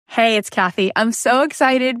Hey, it's Kathy. I'm so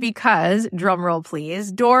excited because, drumroll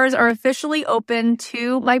please, doors are officially open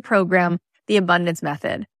to my program, The Abundance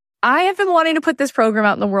Method. I have been wanting to put this program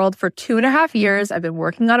out in the world for 2.5 years. I've been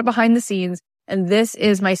working on it behind the scenes, and this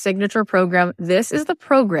is my signature program. This is the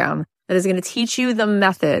program that is going to teach you the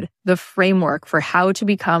method, the framework for how to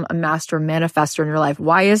become a master manifestor in your life.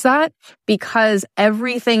 Why is that? Because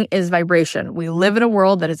everything is vibration. We live in a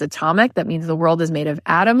world that is atomic. That means the world is made of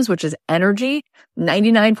atoms, which is energy.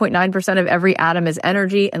 99.9% of every atom is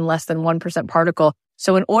energy and less than 1% particle.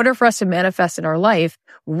 So in order for us to manifest in our life,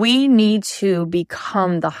 we need to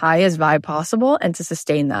become the highest vibe possible and to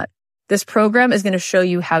sustain that. This program is going to show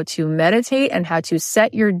you how to meditate and how to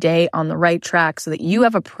set your day on the right track so that you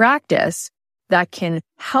have a practice that can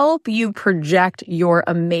help you project your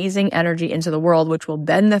amazing energy into the world, which will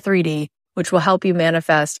bend the 3D, which will help you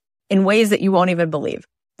manifest in ways that you won't even believe.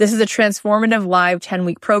 This is a transformative live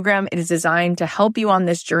 10-week program. It is designed to help you on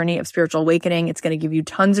this journey of spiritual awakening. It's going to give you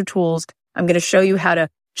tons of tools. I'm going to show you how to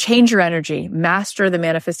change your energy, master the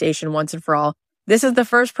manifestation once and for all. This is the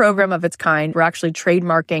first program of its kind. We're actually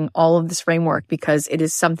trademarking all of this framework because it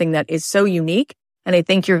is something that is so unique, and I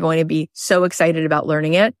think you're going to be so excited about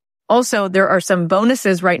learning it. Also, there are some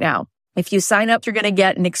bonuses right now. If you sign up, you're going to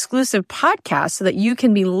get an exclusive podcast so that you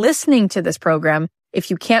can be listening to this program. If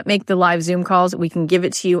you can't make the live Zoom calls, we can give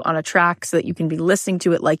it to you on a track so that you can be listening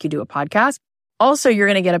to it like you do a podcast. Also, you're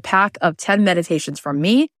going to get a pack of 10 meditations from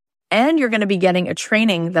me. And you're going to be getting a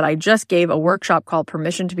training that I just gave, a workshop called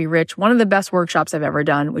Permission to be Rich, one of the best workshops I've ever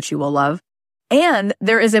done, which you will love. And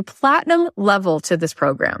there is a platinum level to this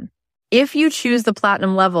program. If you choose the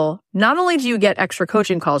platinum level, not only do you get extra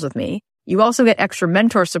coaching calls with me, you also get extra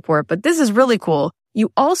mentor support, but this is really cool. You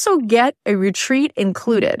also get a retreat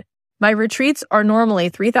included. My retreats are normally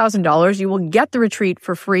 $3,000. You will get the retreat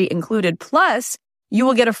for free included. Plus, you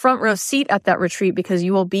will get a front row seat at that retreat because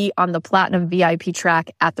you will be on the platinum VIP track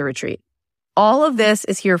at the retreat. All of this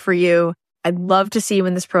is here for you. I'd love to see you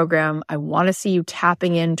in this program. I want to see you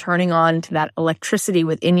tapping in, turning on to that electricity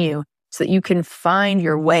within you so that you can find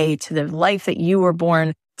your way to the life that you were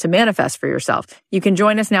born to manifest for yourself. You can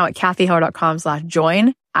join us now at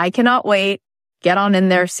kathyheller.com/join. I cannot wait. Get on in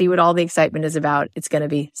there, see what all the excitement is about. It's going to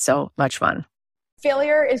be so much fun.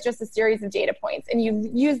 Failure is just a series of data points, and you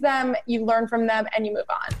use them, you learn from them, and you move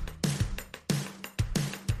on.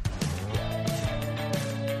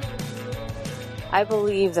 I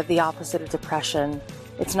believe that the opposite of depression,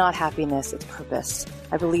 it's not happiness, it's purpose.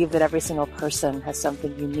 I believe that every single person has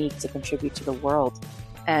something unique to contribute to the world.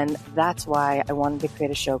 And that's why I wanted to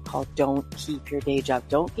create a show called Don't Keep Your Day Job.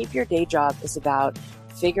 Don't Keep Your Day Job is about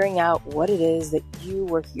figuring out what it is that you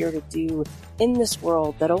were here to do in this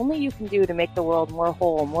world that only you can do to make the world more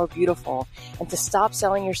whole, more beautiful, and to stop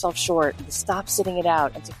selling yourself short, and to stop sitting it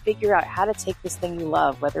out, and to figure out how to take this thing you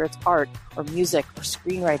love, whether it's art or music or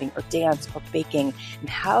screenwriting or dance or baking, and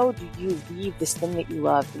how do you weave this thing that you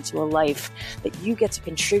love into a life that you get to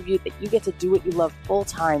contribute, that you get to do what you love full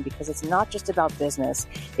time, because it's not just about business,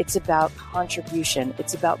 it's about contribution,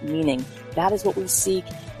 it's about meaning. That is what we seek,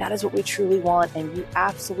 that is what we truly want, and you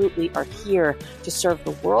absolutely are here to serve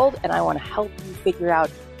the world, and I want to help you figure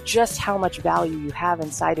out just how much value you have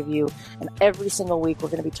inside of you. And every single week, we're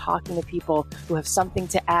going to be talking to people who have something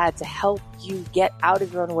to add to help you get out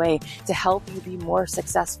of your own way, to help you be more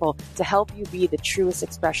successful, to help you be the truest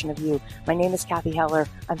expression of you. My name is Kathy Heller.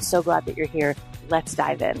 I'm so glad that you're here. Let's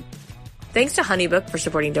dive in. Thanks to HoneyBook for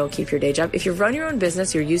supporting Don't Keep Your Day Job. If you run your own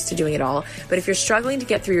business, you're used to doing it all. But if you're struggling to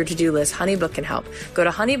get through your to-do list, HoneyBook can help. Go to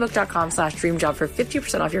honeybook.com/dreamjob for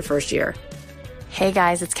 50% off your first year. Hey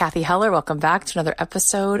guys, it's Kathy Heller. Welcome back to another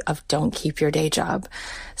episode of Don't Keep Your Day Job.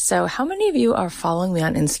 So how many of you are following me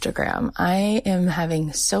on Instagram? I am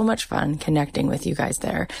having so much fun connecting with you guys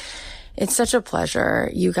there. It's such a pleasure.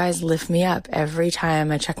 You guys lift me up every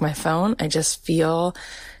time I check my phone. I just feel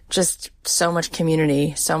just so much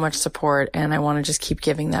community, so much support. And I want to just keep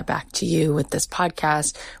giving that back to you with this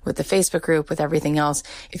podcast, with the Facebook group, with everything else.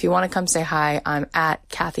 If you want to come say hi, I'm at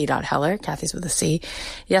Kathy.Heller. Kathy's with a C.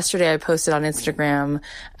 Yesterday I posted on Instagram,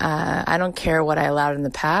 I don't care what I allowed in the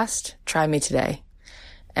past. Try me today.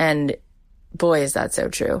 And boy, is that so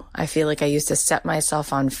true. I feel like I used to set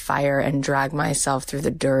myself on fire and drag myself through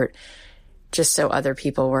the dirt just so other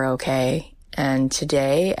people were okay. And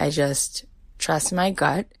today I just trust my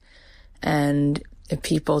gut. And if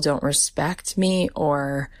people don't respect me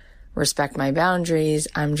or respect my boundaries,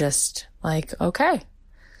 I'm just like, okay,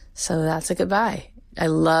 so that's a goodbye. I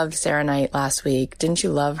loved Sarah Knight last week. Didn't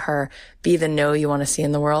you love her? Be the no you want to see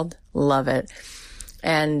in the world. Love it.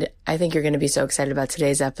 And I think you're going to be so excited about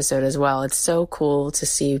today's episode as well. It's so cool to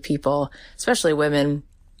see people, especially women,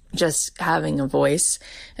 just having a voice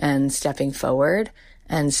and stepping forward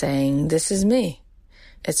and saying, this is me.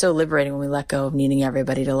 It's so liberating when we let go of needing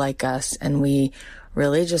everybody to like us and we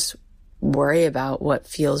really just worry about what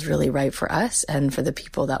feels really right for us and for the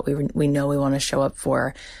people that we know we want to show up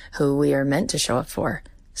for, who we are meant to show up for.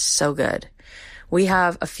 So good. We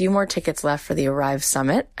have a few more tickets left for the Arrive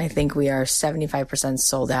Summit. I think we are 75%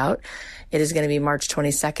 sold out. It is going to be March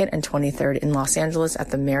 22nd and 23rd in Los Angeles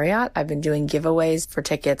at the Marriott. I've been doing giveaways for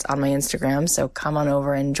tickets on my Instagram, so come on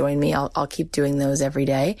over and join me. I'll keep doing those every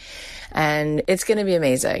day. And it's going to be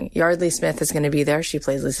amazing. Yardley Smith is going to be there. She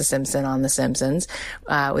plays Lisa Simpson on The Simpsons.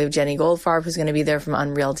 We have Jenny Goldfarb, who's going to be there from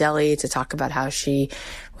Unreal Deli to talk about how she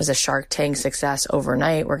was a Shark Tank success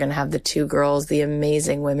overnight. We're going to have the two girls, the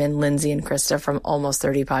amazing women, Lindsay and Krista from Almost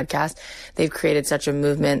 30 podcast. They've created such a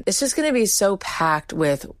movement. It's just going to be so packed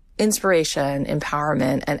with inspiration,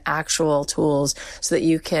 empowerment, and actual tools so that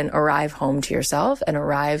you can arrive home to yourself and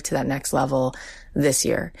arrive to that next level this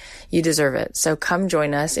year. You deserve it. So come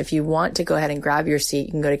join us. If you want to go ahead and grab your seat,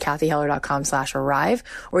 you can go to kathyheller.com/arrive,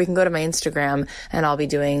 or you can go to my Instagram and I'll be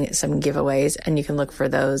doing some giveaways and you can look for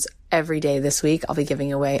those every day this week. I'll be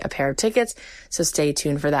giving away a pair of tickets. So stay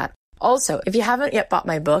tuned for that. Also, if you haven't yet bought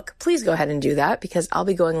my book, please go ahead and do that because I'll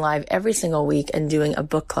be going live every single week and doing a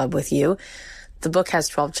book club with you. The book has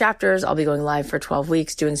 12 chapters. I'll be going live for 12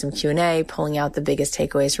 weeks, doing some Q&A, pulling out the biggest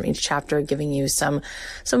takeaways from each chapter, giving you some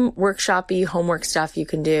workshop-y homework stuff you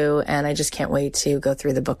can do. And I just can't wait to go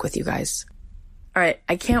through the book with you guys. All right.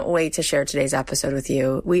 I can't wait to share today's episode with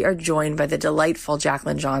you. We are joined by the delightful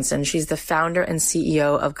Jaclyn Johnson. She's the founder and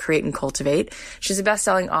CEO of Create and Cultivate. She's a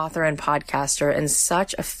best-selling author and podcaster and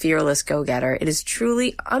such a fearless go-getter. It is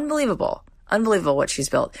truly unbelievable what she's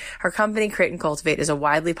built. Her company, Create and Cultivate, is a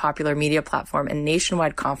widely popular media platform and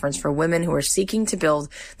nationwide conference for women who are seeking to build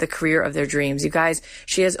the career of their dreams. You guys,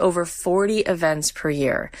 she has over 40 events per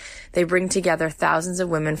year. They bring together thousands of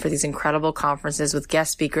women for these incredible conferences with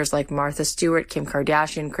guest speakers like Martha Stewart, Kim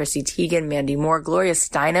Kardashian, Chrissy Teigen, Mandy Moore, Gloria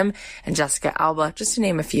Steinem, and Jessica Alba, just to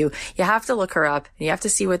name a few. You have to look her up and you have to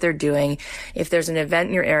see what they're doing. If there's an event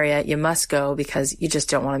in your area, you must go because you just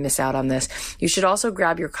don't want to miss out on this. You should also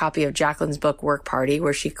grab your copy of Jaclyn's book, Work Party,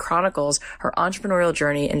 where she chronicles her entrepreneurial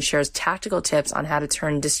journey and shares tactical tips on how to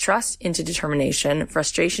turn distrust into determination,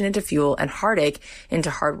 frustration into fuel, and heartache into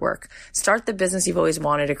hard work. Start the business you've always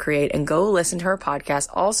wanted to create and go listen to her podcast,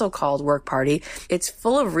 also called Work Party. It's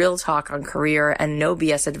full of real talk on career and no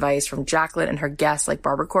BS advice from Jaclyn and her guests like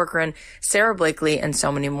Barbara Corcoran, Sarah Blakely, and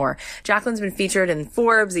so many more. Jaclyn's been featured in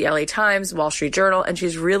Forbes, the LA Times, Wall Street Journal, and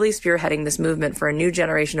she's really spearheading this movement for a new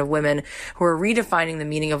generation of women who are redefining the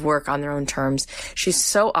meaning of work on their own terms. She's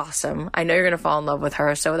so awesome. I know you're going to fall in love with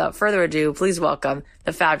her. So without further ado, please welcome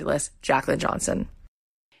the fabulous Jaclyn Johnson.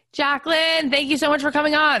 Jaclyn, thank you so much for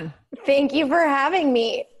coming on. Thank you for having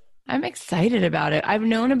me. I'm excited about it. I've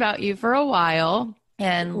known about you for a while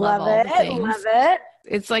and love all the things. Love it.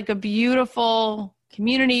 It's like a beautiful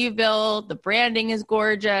community you built. The branding is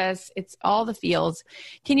gorgeous. It's all the feels.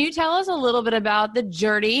 Can you tell us a little bit about the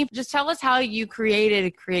journey? Just tell us how you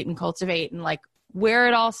created Create and Cultivate and like where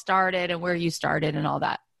it all started and where you started and all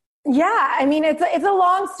that. Yeah, I mean, it's a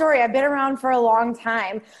long story. I've been around for a long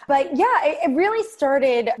time. But yeah, it really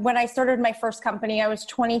started when I started my first company. I was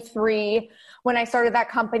 23 when I started that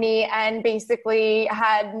company and basically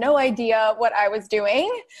had no idea what I was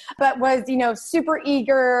doing, but was, super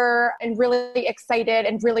eager and really excited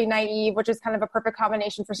and really naive, which is kind of a perfect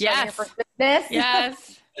combination for starting your first business.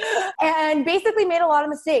 Yes. And basically made a lot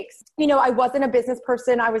of mistakes. I wasn't a business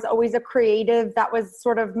person. I was always a creative. That was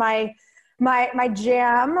sort of my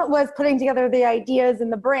jam, was putting together the ideas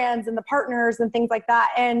and the brands and the partners and things like that.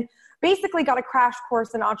 And basically got a crash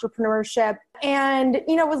course in entrepreneurship and,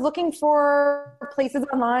 was looking for places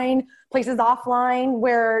online, places offline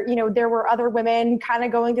where, there were other women kind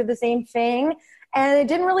of going through the same thing. And it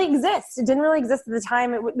didn't really exist. It didn't really exist at the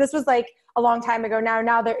time. This was like a long time ago now.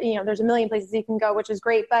 Now there, there's a million places you can go, which is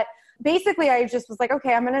great. But basically I just was like,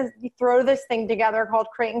 okay, I'm going to throw this thing together called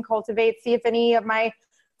Create and Cultivate, see if any of my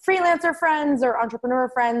freelancer friends or entrepreneur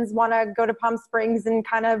friends want to go to Palm Springs and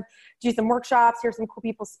kind of do some workshops, hear some cool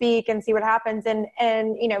people speak and see what happens. And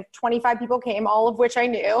 25 people came, all of which I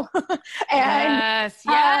knew. And,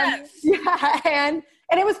 yes.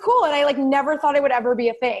 And it was cool. And I never thought it would ever be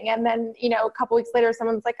a thing. And then, a couple weeks later,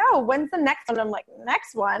 someone was like, oh, when's the next one? I'm like,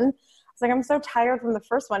 next one? I was like, I'm so tired from the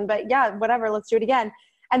first one, but yeah, whatever, let's do it again.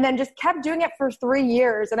 And then just kept doing it for 3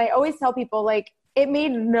 years. And I always tell people it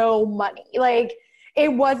made no money. It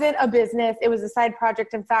wasn't a business. It was a side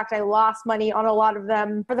project. In fact, I lost money on a lot of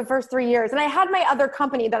them for the first 3 years. And I had my other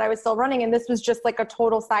company that I was still running. And this was just like a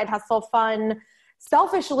total side hustle, fun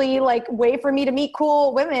selfishly like way for me to meet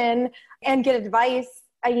cool women and get advice,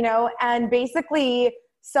 and basically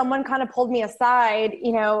someone kind of pulled me aside,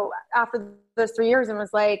 after those 3 years and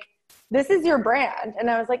was like, this is your brand. And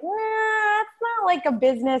I was like, nah, it's not like a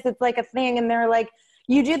business. It's like a thing. And they're like,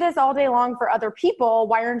 you do this all day long for other people.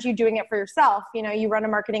 Why aren't you doing it for yourself? You run a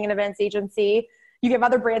marketing and events agency. You give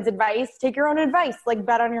other brands advice. Take your own advice, like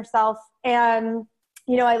bet on yourself. And,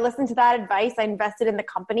 I listened to that advice. I invested in the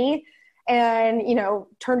company and,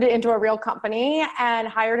 turned it into a real company and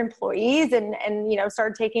hired employees and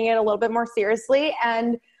started taking it a little bit more seriously.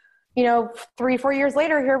 And, 3-4 years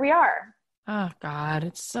later, here we are. Oh God,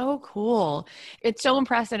 it's so cool. It's so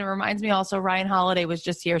impressive. It reminds me also, Ryan Holiday was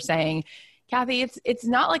just here saying, Kathy, it's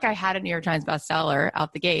not like I had a New York Times bestseller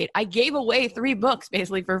out the gate. I gave away 3 books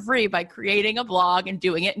basically for free by creating a blog and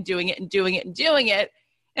doing it and doing it and doing it and doing it.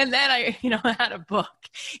 And then I, had a book.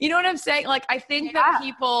 You know what I'm saying? Like, I think that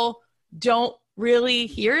people don't really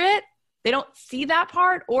hear it. They don't see that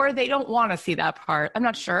part, or they don't want to see that part. I'm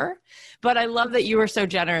not sure, but I love that you were so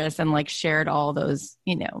generous and like shared all those,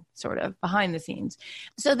 sort of behind the scenes.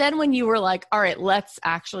 So then when you were like, all right, let's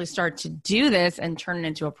actually start to do this and turn it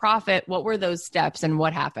into a profit, what were those steps and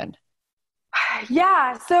what happened?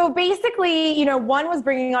 Yeah. So basically, one was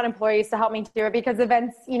bringing on employees to help me do it because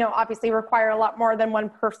events, obviously require a lot more than one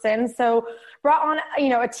person. So brought on,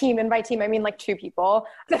 a team, and by team, I mean like 2 people,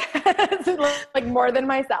 like more than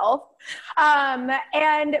myself.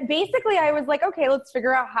 And basically I was like, okay, let's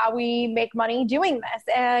figure out how we make money doing this.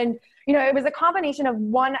 And, it was a combination of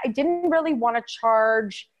one, I didn't really want to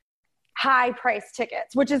charge high price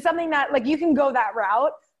tickets, which is something that like you can go that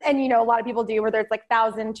route. And, a lot of people do, where there's like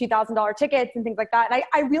 $1,000, $2,000 tickets and things like that. And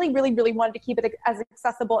I really, really, really wanted to keep it as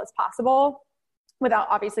accessible as possible without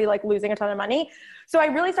obviously like losing a ton of money. So I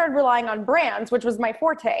really started relying on brands, which was my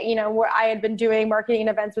forte, where I had been doing marketing and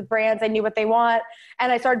events with brands. I knew what they want.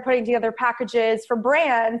 And I started putting together packages for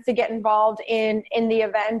brands to get involved in the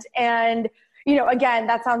event. And, again,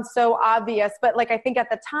 that sounds so obvious, but like, I think at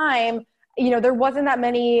the time, there wasn't that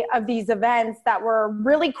many of these events that were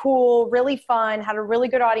really cool, really fun, had a really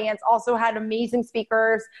good audience, also had amazing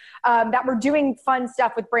speakers that were doing fun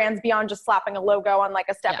stuff with brands beyond just slapping a logo on like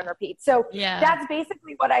a step and repeat. So that's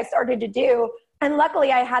basically what I started to do. And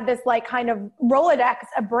luckily I had this like kind of Rolodex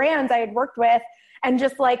of brands I had worked with and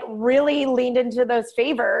just like really leaned into those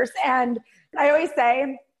favors. And I always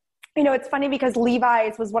say, it's funny because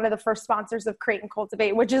Levi's was one of the first sponsors of Create and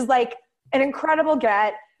Cultivate, which is like an incredible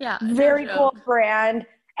get. Yeah. Very cool brand.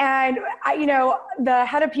 And the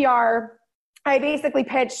head of PR, I basically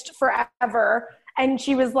pitched forever. And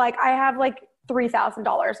she was like, I have like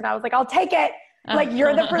 $3,000. And I was like, I'll take it. Like,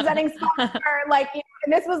 you're the presenting sponsor. Like,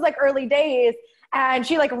 and this was like early days. And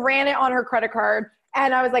she like ran it on her credit card.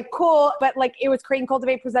 And I was like, cool. But like, it was Create and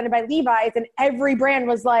Cultivate presented by Levi's. And every brand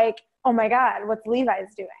was like, oh my God, what's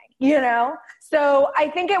Levi's doing? So I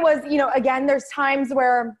think it was, again, there's times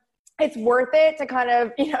where it's worth it to kind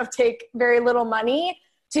of, take very little money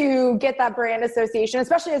to get that brand association,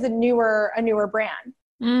 especially as a newer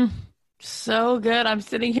brand. So good. I'm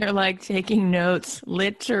sitting here like taking notes,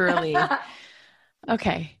 literally.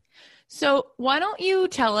 Okay. So why don't you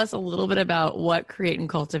tell us a little bit about what Create and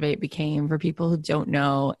Cultivate became for people who don't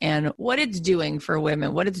know, and what it's doing for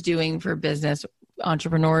women, what it's doing for business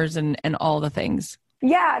entrepreneurs and all the things.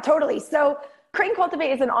 Yeah, totally. So Create and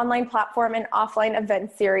Cultivate is an online platform and offline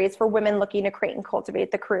event series for women looking to create and cultivate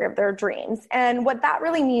the career of their dreams. And what that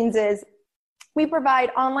really means is we provide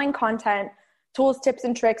online content, tools, tips,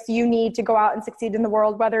 and tricks you need to go out and succeed in the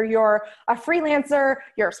world, whether you're a freelancer,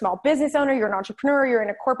 you're a small business owner, you're an entrepreneur, you're in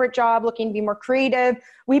a corporate job looking to be more creative.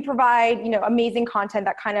 We provide, amazing content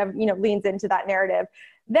that kind of, leans into that narrative.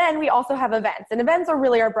 Then we also have events, and events are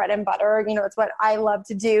really our bread and butter. It's what I love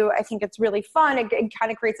to do. I think it's really fun. It kind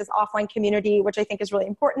of creates this offline community, which I think is really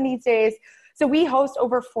important these days. So we host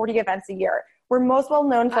over 40 events a year. We're most well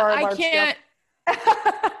known for our large scale.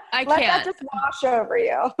 I Let can't. that just wash over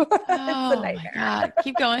you. It's a nightmare. My God.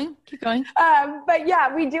 Keep going. But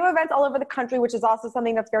yeah, we do events all over the country, which is also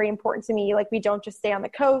something that's very important to me. Like, we don't just stay on the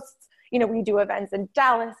coasts. We do events in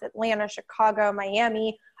Dallas, Atlanta, Chicago,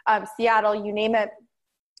 Miami, Seattle, you name it.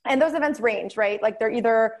 And those events range, right? Like, they're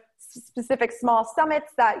either specific small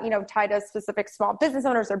summits that, tie to specific small business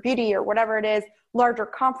owners or beauty or whatever it is, larger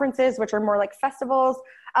conferences, which are more like festivals.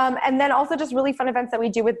 And then also just really fun events that we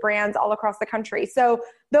do with brands all across the country. So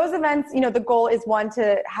those events, the goal is one,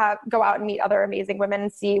 to go out and meet other amazing women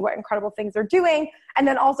and see what incredible things they're doing. And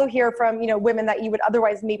then also hear from, women that you would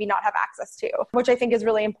otherwise maybe not have access to, which I think is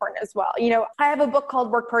really important as well. I have a book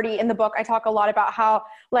called Work Party. In the book, I talk a lot about how,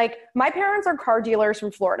 my parents are car dealers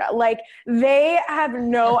from Florida. They have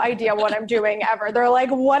no idea what I'm doing ever. They're like,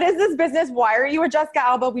 what is this business? Why are you with Jessica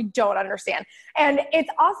Alba? We don't understand. And it's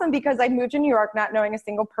awesome because I moved to New York not knowing a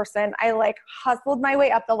single person. I hustled my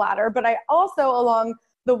way up the ladder, but I also along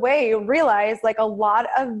the way realized a lot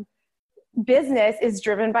of business is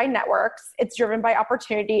driven by networks, it's driven by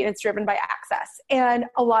opportunity, and it's driven by access. And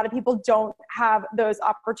a lot of people don't have those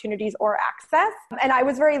opportunities or access. And I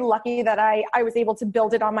was very lucky that I was able to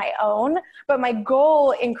build it on my own. But my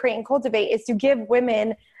goal in Create and Cultivate is to give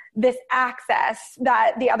women this access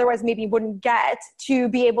that they otherwise maybe wouldn't get, to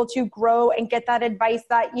be able to grow and get that advice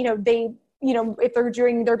that, they, if they're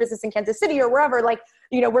doing their business in Kansas City or wherever,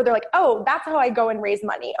 where they're like, oh, that's how I go and raise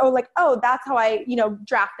money. Oh, that's how I,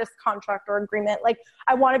 draft this contract or agreement.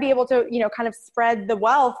 I want to be able to, kind of spread the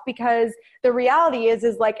wealth, because the reality is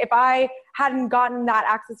if I hadn't gotten that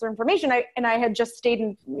access or information, and I had just stayed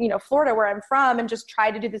in, Florida, where I'm from, and just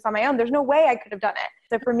tried to do this on my own, there's no way I could have done it.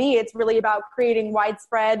 So for me, it's really about creating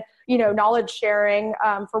widespread, knowledge sharing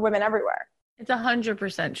for women everywhere. It's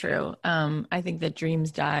 100% true. I think that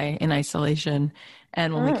dreams die in isolation.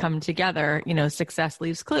 And when we come together, success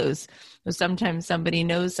leaves clues. So sometimes somebody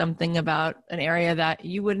knows something about an area that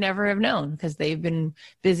you would never have known because they've been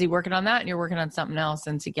busy working on that and you're working on something else.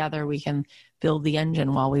 And together we can build the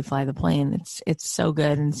engine while we fly the plane. It's so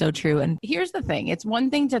good and so true. And here's the thing. It's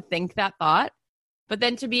one thing to think that thought, but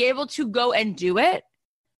then to be able to go and do it,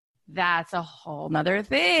 that's a whole nother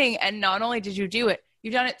thing. And not only did you do it,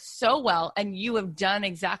 you've done it so well, and you have done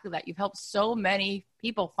exactly that. You've helped so many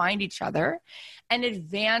people find each other and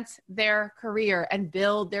advance their career and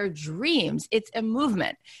build their dreams. It's a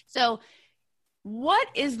movement. So what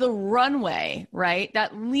is the runway, right,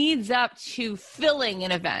 that leads up to filling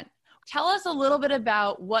an event? Tell us a little bit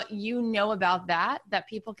about what you know about that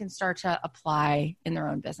people can start to apply in their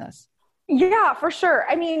own business. Yeah, for sure.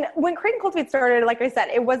 I mean, when Create and Cultivate started, like I said,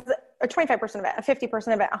 it was a 25% event, a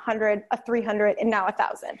 50% event, 100, a 300, and now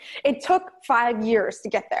 1,000. It took 5 years to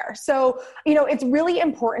get there. So, it's really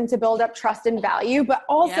important to build up trust and value, but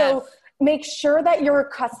also make sure that your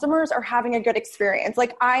customers are having a good experience.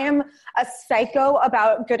 I am a psycho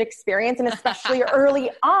about good experience, and especially early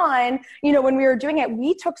on, when we were doing it,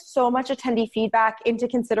 we took so much attendee feedback into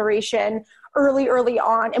consideration early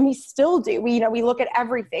on, and we still do. We look at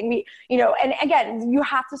everything. And again, you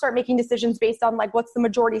have to start making decisions based on what's the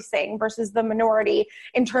majority saying versus the minority,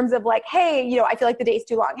 in terms of hey, I feel like the day's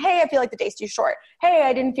too long. Hey, I feel like the day's too short. Hey,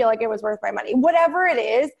 I didn't feel like it was worth my money. Whatever it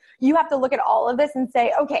is, you have to look at all of this and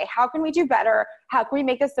say, okay, how can we do better? How can we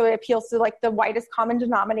make this so it appeals to the widest common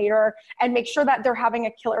denominator, and make sure that they're having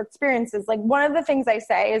a killer experiences? One of the things I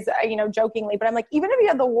say is, jokingly, but I'm even if you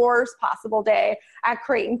had the worst possible day at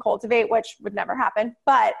Create and Cultivate, which would never happen,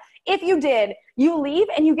 but if you did, you leave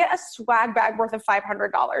and you get a swag bag worth of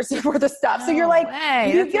 $500 worth of stuff. So you're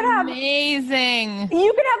you could have amazing.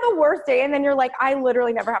 You could have the worst day, and then you're I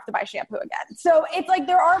literally never have to buy shampoo again. So it's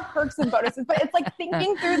there are perks and bonuses, but it's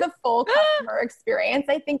thinking through the full customer experience.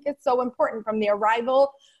 I think it's so important, from the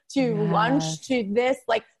arrival to lunch, to this,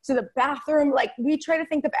 to the bathroom. We try to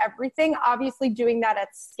think of everything. Obviously, doing that at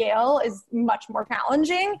scale is much more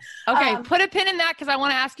challenging. Okay, put a pin in that, because I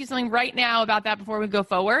want to ask you something right now about that before we go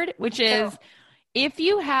forward, which is, if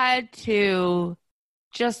you had to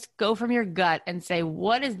just go from your gut and say,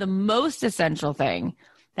 what is the most essential thing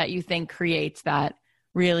that you think creates that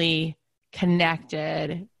really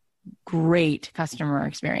connected, great customer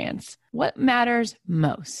experience? What matters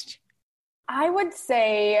most? I would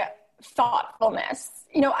say thoughtfulness.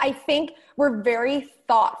 I think we're very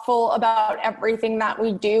thoughtful about everything that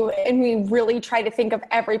we do, and we really try to think of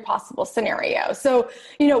every possible scenario. So,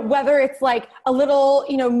 whether it's a little,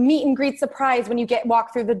 meet and greet surprise when you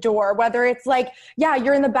walk through the door, whether it's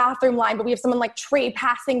you're in the bathroom line, but we have someone Trey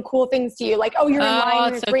passing cool things to you, oh, you're in line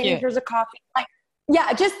and it's so raining, here's a coffee.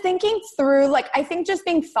 Just thinking through, I think just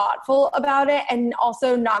being thoughtful about it, and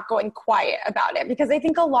also not going quiet about it. Because I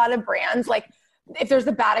think a lot of brands, if there's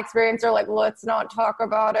a bad experience, they're let's not talk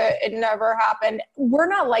about it. It never happened. We're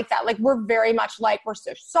not like that. We're very much we're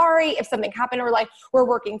so sorry if something happened, or we're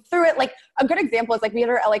working through it. A good example is we had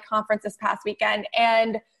our LA conference this past weekend,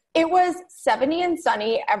 and it was 70 and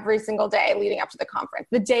sunny every single day leading up to the conference.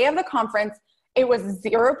 The day of the conference, It was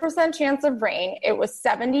 0% chance of rain. It was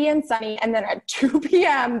 70 and sunny. And then at 2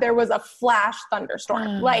 p.m., there was a flash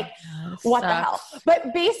thunderstorm. What the hell?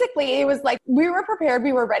 But basically it was like, we were prepared.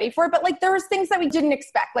 We were ready for it. But like, there was things that we didn't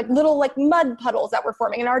expect, like little like mud puddles that were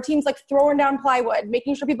forming, and our team's like throwing down plywood,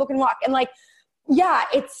 making sure people can walk. And like, yeah,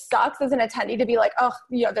 it sucks as an attendee to be like, oh,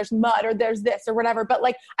 there's mud or there's this or whatever. But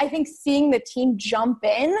like, I think seeing the team jump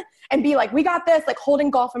in and be like, we got this, like holding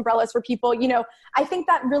golf umbrellas for people, I think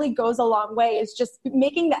that really goes a long way, is just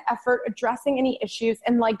making the effort, addressing any issues,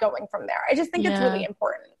 and like going from there. I just think it's really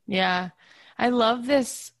important. Yeah. I love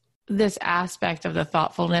this aspect of the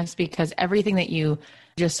thoughtfulness, because everything that you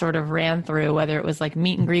just sort of ran through, whether it was like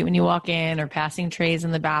meet and greet when you walk in or passing trays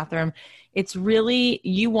in the bathroom, it's really,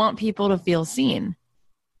 you want people to feel seen.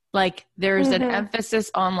 Like there's an emphasis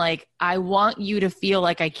on like, I want you to feel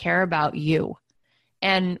like I care about you.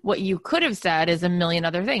 And what you could have said is a million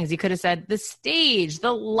other things. You could have said the stage,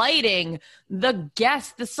 the lighting, the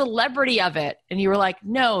guest, the celebrity of it. And you were like,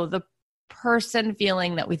 no, the person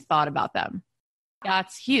feeling that we thought about them.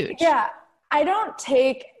 That's huge. Yeah. I don't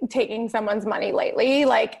taking someone's money lately,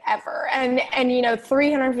 like ever. And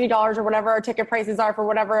 $350 or whatever our ticket prices are for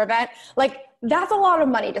whatever event, like that's a lot of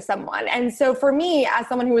money to someone. And so for me, as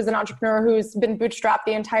someone who is an entrepreneur who's been bootstrapped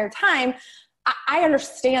the entire time, I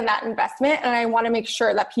understand that investment, and I want to make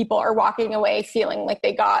sure that people are walking away feeling like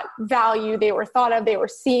they got value, they were thought of, they were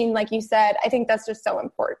seen, like you said. I think that's just so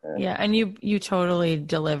important. Yeah, and you totally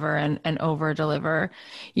deliver and over deliver.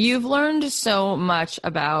 You've learned so much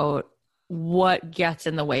about what gets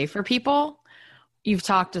in the way for people. You've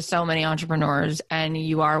talked to so many entrepreneurs, and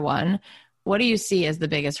you are one. What do you see as the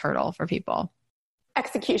biggest hurdle for people?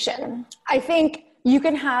 Execution. I think you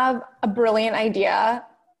can have a brilliant idea.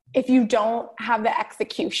 If you don't have the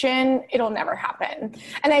execution, it'll never happen.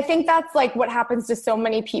 And I think that's like what happens to so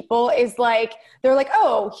many people, is like, they're like,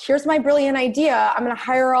 oh, here's my brilliant idea. I'm going to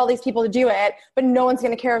hire all these people to do it, but no one's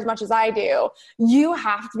going to care as much as I do. You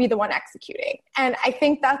have to be the one executing. And I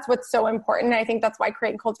think that's what's so important. And I think that's why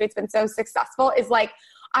Create and Cultivate's been so successful, is like,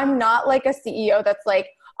 I'm not like a CEO that's like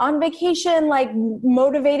on vacation, like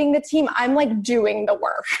motivating the team. I'm like doing the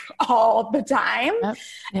work all the time. Yep.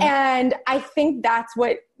 And I think that's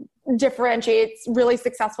what differentiates really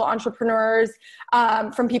successful entrepreneurs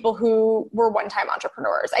from people who were one-time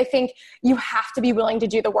entrepreneurs. I think you have to be willing to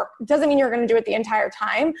do the work. It doesn't mean you're going to do it the entire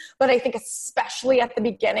time, but I think especially at the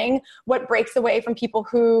beginning, what breaks away from people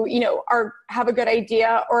who, have a good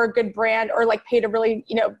idea or a good brand, or like paid a really,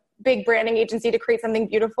 big branding agency to create something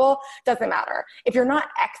beautiful, doesn't matter. If you're not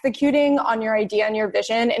executing on your idea and your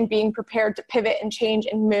vision and being prepared to pivot and change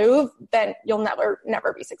and move, then you'll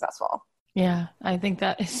never be successful. Yeah, I think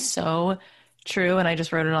that is so true. And I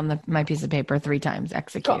just wrote it on my piece of paper 3 times.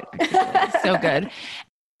 Execute. Cool. Execute. So good.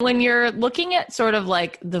 When you're looking at sort of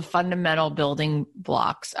like the fundamental building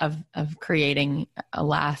blocks of creating a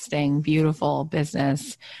lasting, beautiful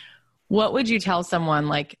business, what would you tell someone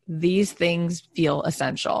like these things feel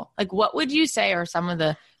essential? Like what would you say are some of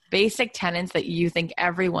the basic tenets that you think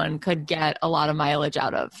everyone could get a lot of mileage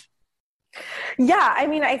out of? Yeah. I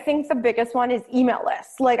mean, I think the biggest one is email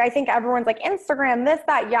lists. Like, I think everyone's like Instagram, this,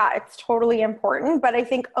 that. Yeah, it's totally important. But I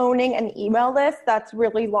think owning an email list that's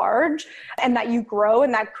really large and that you grow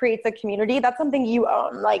and that creates a community, that's something you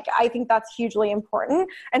own. Like, I think that's hugely important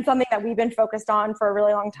and something that we've been focused on for a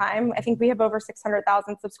really long time. I think we have over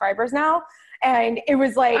 600,000 subscribers now. And it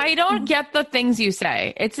was like, I don't get the things you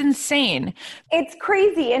say. It's insane. It's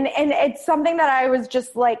crazy. And it's something that I was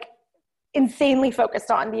just like, insanely focused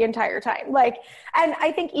on the entire time. Like, and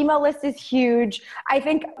I think email list is huge. I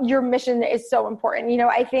think your mission is so important.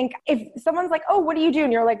 I think if someone's like, oh, what do you do?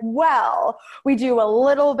 And you're like, well, we do a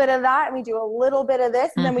little bit of that and we do a little bit of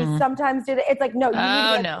this. And then we sometimes do that. It's like, no,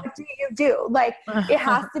 what do you do? Like, it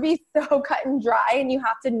has to be so cut and dry, and you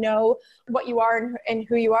have to know what you are and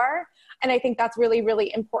who you are. And I think that's really,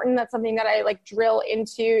 really important. That's something that I like drill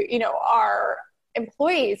into, our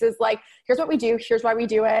employees, is like, here's what we do, here's why we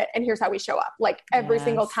do it, and here's how we show up, like every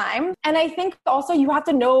single time. And I think also you have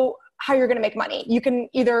to know how you're going to make money. You can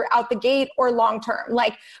either out the gate or long term,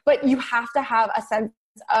 but you have to have a sense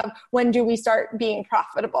of when do we start being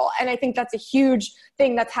profitable. And I think that's a huge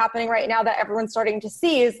thing that's happening right now that everyone's starting to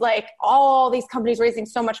see, is like all these companies raising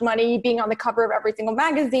so much money, being on the cover of every single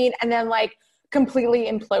magazine, and then like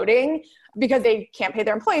completely imploding because they can't pay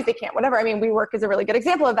their employees, they can't whatever. I mean, WeWork is a really good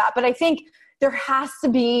example of that. But I think there has to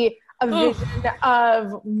be a vision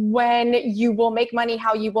of when you will make money,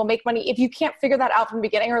 how you will make money. If you can't figure that out from the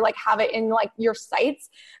beginning, or like have it in like your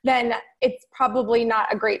sights, then it's probably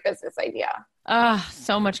not a great business idea.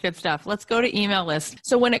 So much good stuff. Let's go to email lists.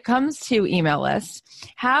 So when it comes to email lists,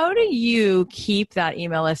 how do you keep that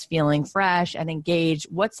email list feeling fresh and engaged?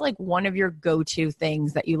 What's like one of your go-to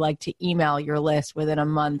things that you like to email your list within a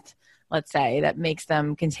month, let's say, that makes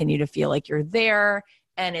them continue to feel like you're there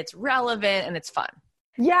and it's relevant and it's fun?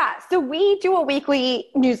 Yeah. So we do a weekly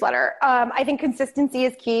newsletter. I think consistency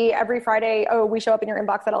is key. Every Friday, we show up in your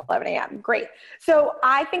inbox at 11 a.m. Great. So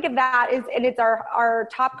I think of that and it's our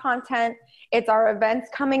top content. It's our events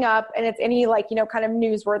coming up, and it's any kind of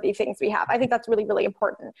newsworthy things we have. I think that's really, really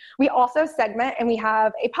important. We also segment, and we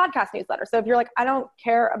have a podcast newsletter. So if you're like, I don't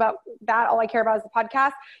care about that, all I care about is the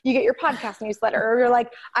podcast, you get your podcast newsletter. Or you're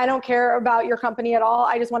like, I don't care about your company at all,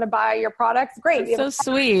 I just want to buy your products. Great. That's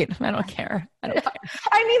so sweet. I don't care.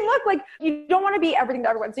 I mean, look, you don't want to be everything to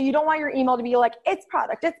everyone. So you don't want your email to be like, it's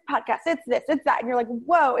product, it's podcast, it's this, it's that. And you're like,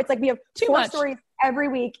 whoa, it's like we have four stories every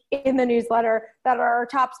week in the newsletter that are our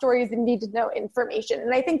top stories and need to know information.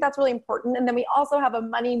 And I think that's really important. And then we also have a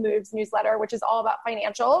Money Moves newsletter, which is all about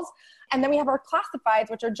financials. And then we have our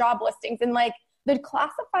classifieds, which are job listings. And like the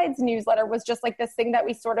classifieds newsletter was just like this thing that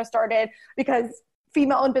we sort of started because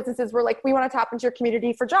female-owned businesses were like, we want to tap into your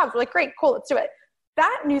community for jobs. We're like, great, cool, let's do it.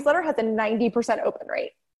 That newsletter has a 90% open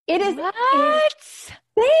rate. It is insane.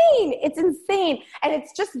 It's insane. And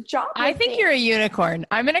it's just job listings. I think you're a unicorn.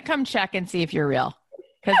 I'm going to come check and see if you're real.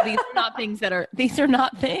 Because these are not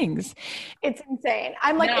things. It's insane.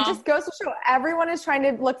 I'm like, It just goes to show everyone is trying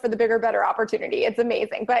to look for the bigger, better opportunity. It's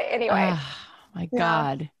amazing. But anyway. Oh my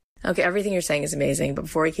God. Okay, everything you're saying is amazing. But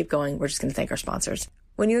before we keep going, we're just going to thank our sponsors.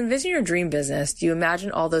 When you envision your dream business, do you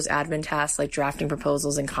imagine all those admin tasks like drafting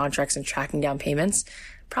proposals and contracts and tracking down payments?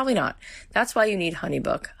 Probably not. That's why you need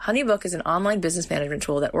HoneyBook. HoneyBook is an online business management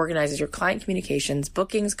tool that organizes your client communications,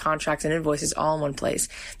 bookings, contracts, and invoices all in one place.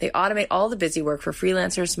 They automate all the busy work for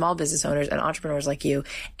freelancers, small business owners, and entrepreneurs like you.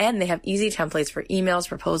 And they have easy templates for emails,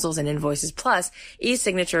 proposals, and invoices, plus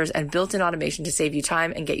e-signatures and built-in automation to save you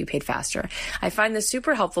time and get you paid faster. I find this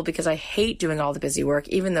super helpful because I hate doing all the busy work,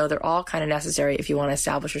 even though they're all kind of necessary if you want to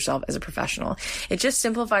establish yourself as a professional. It just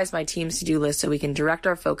simplifies my team's to-do list so we can direct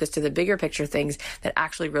our focus to the bigger picture things that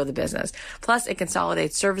actually grow the business. Plus, it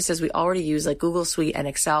consolidates services we already use like Google Suite and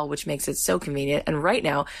Excel, which makes it so convenient. And right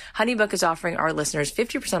now, HoneyBook is offering our listeners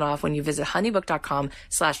 50% off when you visit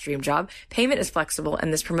honeybook.com/dreamjob. Payment is flexible,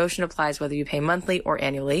 and this promotion applies whether you pay monthly or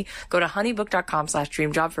annually. Go to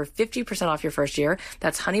honeybook.com/dreamjob for 50% off your first year.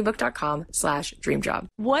 That's honeybook.com/dreamjob.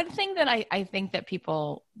 One thing that I think that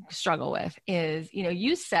people struggle with is,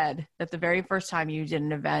 you said that the very first time you did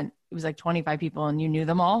an event, it was like 25 people and you knew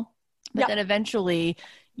them all. But then eventually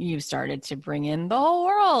you started to bring in the whole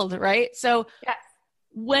world, right? So yes.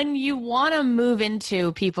 When you want to move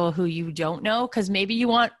into people who you don't know, because maybe you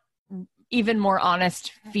want even more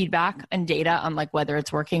honest feedback and data on like whether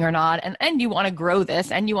it's working or not, and you want to grow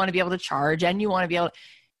this and you want to be able to charge and you want to be able to,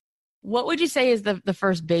 what would you say is the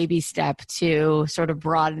first baby step to sort of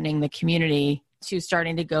broadening the community to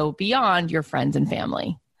starting to go beyond your friends and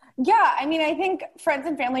family? Yeah, I mean, I think friends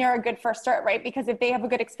and family are a good first start, right? Because if they have a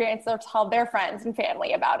good experience, they'll tell their friends and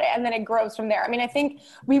family about it, and then it grows from there. I mean, I think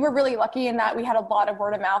we were really lucky in that we had a lot of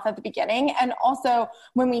word of mouth at the beginning. And also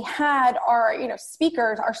when we had our,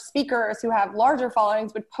 speakers who have larger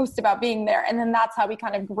followings would post about being there. And then that's how we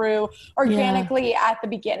kind of grew organically at the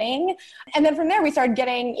beginning. And then from there, we started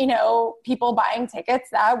getting, people buying tickets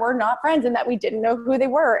that were not friends and that we didn't know who they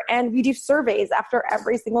were. And we do surveys after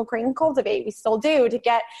every single Create and Cultivate. We still do, to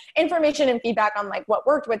get information and feedback on like what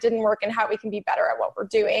worked, what didn't work, and how we can be better at what we're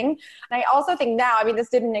doing. And I also think now, I mean, this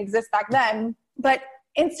didn't exist back then, but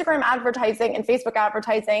Instagram advertising and Facebook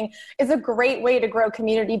advertising is a great way to grow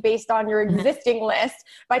community based on your existing list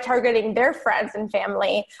by targeting their friends and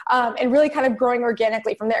family, and really kind of growing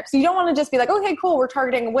organically from there. So you don't want to just be like, okay, cool, we're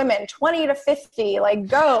targeting women 20 to 50, like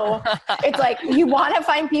go. It's like you want to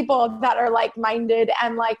find people that are like-minded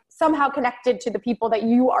and like somehow connected to the people that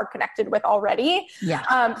you are connected with already,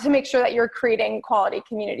 to make sure that you're creating quality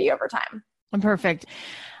community over time. Perfect.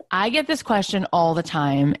 I get this question all the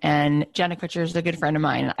time, and Jenna Kutcher is a good friend of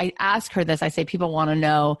mine. I ask her this. I say, people want to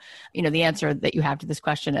know, the answer that you have to this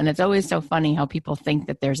question. And it's always so funny how people think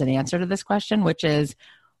that there's an answer to this question, which is,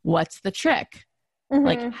 what's the trick? Mm-hmm.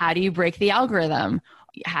 Like, how do you break the algorithm?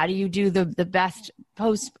 How do you do the best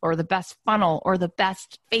post or the best funnel or the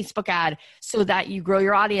best Facebook ad so that you grow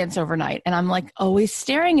your audience overnight? And I'm like, always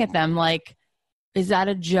staring at them like, is that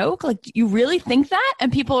a joke? Like, you really think that?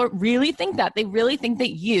 And people really think that. They really think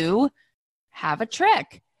that you have a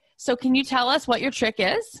trick. So can you tell us what your trick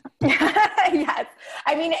is? Yes.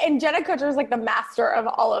 I mean, and Jenna Kutcher is like the master of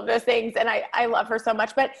all of those things. And I love her so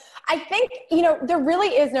much, but I think, there really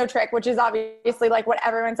is no trick, which is obviously like what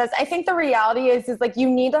everyone says. I think the reality is like, you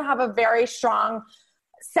need to have a very strong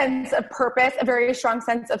sense of purpose, a very strong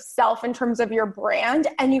sense of self in terms of your brand,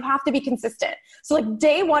 and you have to be consistent. So like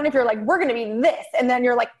day one, if you're like, we're going to be this, and then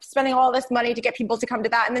you're like spending all this money to get people to come to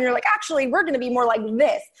that, and then you're like, actually, we're going to be more like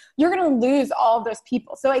this, you're going to lose all of those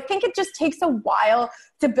people. So I think it just takes a while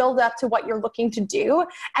to build up to what you're looking to do,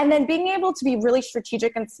 and then being able to be really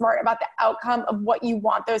strategic and smart about the outcome of what you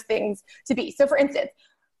want those things to be. So for instance,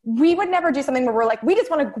 we would never do something where we're like, we just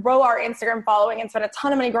want to grow our Instagram following and spend a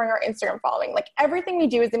ton of money growing our Instagram following. Like everything we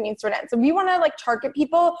do is a means to an end. So we want to like target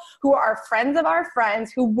people who are friends of our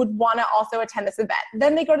friends who would want to also attend this event.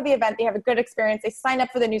 Then they go to the event, they have a good experience, they sign up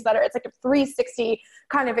for the newsletter. It's like a 360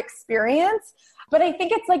 kind of experience. But I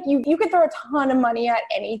think it's like you can throw a ton of money at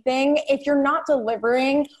anything. If you're not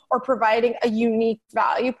delivering or providing a unique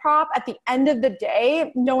value prop, at the end of the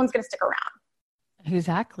day, no one's going to stick around.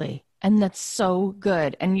 Exactly. And that's so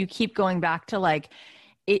good. And you keep going back to like,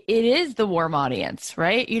 it is the warm audience,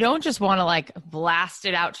 right? You don't just want to like blast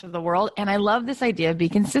it out to the world. And I love this idea of be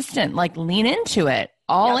consistent, like lean into it,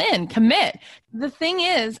 all in, commit. The thing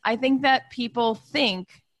is, I think that people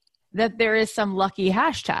think that there is some lucky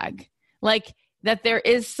hashtag, like that there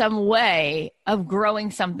is some way of growing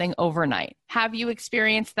something overnight. Have you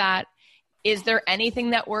experienced that? Is there anything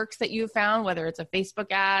that works that you found, whether it's a Facebook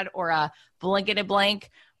ad or a blankety blank?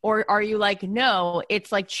 Or are you like, no,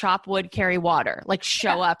 it's like chop wood, carry water, like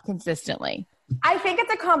show up consistently? I think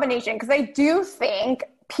it's a combination, because I do think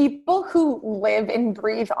people who live and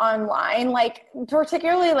breathe online, like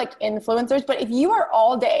particularly like influencers, but if you are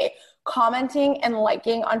all day commenting and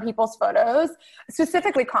liking on people's photos,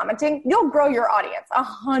 specifically commenting, you'll grow your audience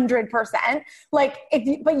 100%. Like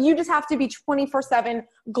but you just have to be 24/7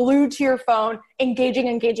 glued to your phone,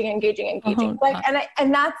 engaging. Like,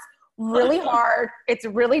 and that's really hard. It's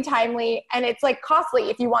really timely, and it's like costly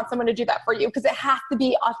if you want someone to do that for you, because it has to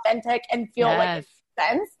be authentic and feel like it makes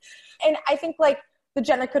sense. And I think like the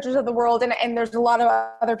Jenna Kutchers of the world, and there's a lot of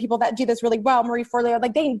other people that do this really well. Marie Forleo,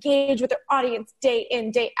 like they engage with their audience day in,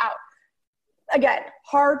 day out. Again,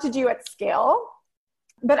 hard to do at scale,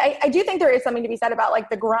 but I do think there is something to be said about like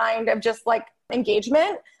the grind of just like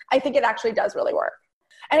engagement. I think it actually does really work.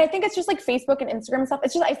 And I think it's just like Facebook and Instagram and stuff.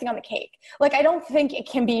 It's just icing on the cake. Like, I don't think it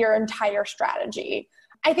can be your entire strategy.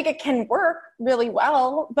 I think it can work really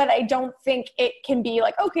well, but I don't think it can be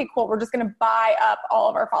like, okay, cool, we're just going to buy up all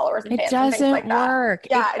of our followers and fans and things like that. Work.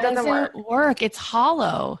 Yeah, it doesn't work. It's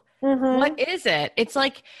hollow. Mm-hmm. What is it? It's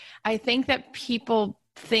like, I think that people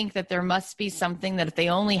think that there must be something that if they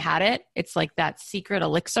only had it, it's like that secret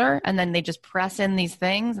elixir, and then they just press in these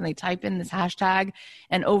things and they type in this hashtag,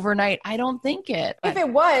 and overnight, I don't think it. If it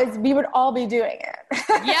was, we would all be doing it.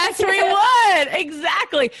 Yes, we would.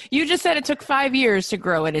 Exactly. You just said it took 5 years to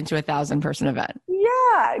grow it into a 1,000-person event.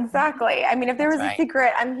 Yeah, exactly. I mean, if there was a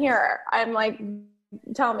secret, I'm here. I'm like,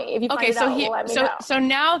 tell me. If you find it out, let me know. So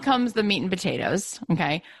now comes the meat and potatoes,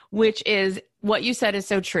 okay, which is what you said is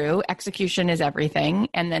so true. Execution is everything,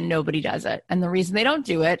 and then nobody does it. And the reason they don't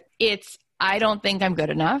do it, it's, I don't think I'm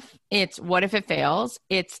good enough. It's, what if it fails?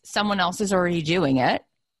 It's, someone else is already doing it.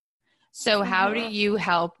 So how do you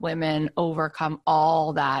help women overcome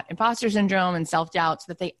all that imposter syndrome and self-doubt so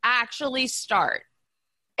that they actually start?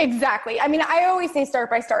 Exactly. I mean, I always say start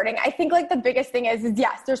by starting. I think like the biggest thing is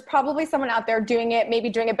yes, there's probably someone out there doing it, maybe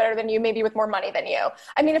doing it better than you, maybe with more money than you.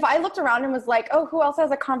 I mean, if I looked around and was like, oh, who else has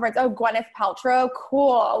a conference? Oh, Gwyneth Paltrow.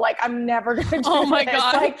 Cool. Like, I'm never going to do Oh my this.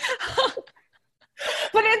 God. Like,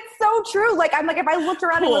 but it's so true. Like, I'm like, if I looked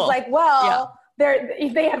around and was like, well,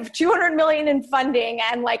 they have 200 million in funding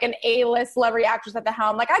and like an A-list celebrity actress at the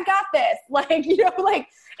helm. Like, I got this. Like, you know, like,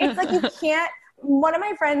 it's like, you can't. One of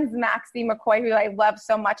my friends, Maxie McCoy, who I love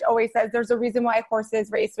so much, always says there's a reason why horses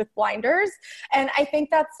race with blinders. And I think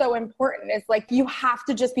that's so important. It's like, you have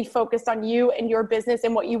to just be focused on you and your business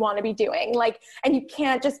and what you want to be doing. Like, and you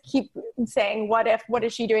can't just keep saying, what if, what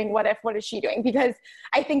is she doing? What if, what is she doing? Because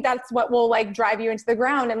I think that's what will like drive you into the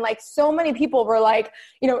ground. And like, so many people were like,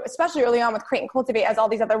 you know, especially early on with Create and Cultivate, as all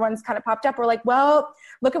these other ones kind of popped up, were like, well,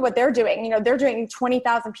 look at what they're doing. You know, they're doing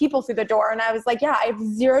 20,000 people through the door. And I was like, yeah, I have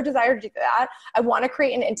zero desire to do that. I want to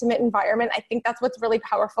create an intimate environment. I think that's what's really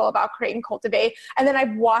powerful about Create and Cultivate. And then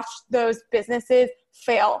I've watched those businesses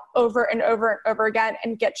fail over and over and over again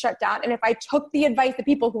and get shut down. And if I took the advice of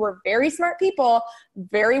people who were very smart people,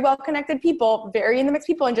 very well-connected people, very in the mix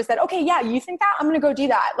people, and just said, okay, yeah, you think that? I'm going to go do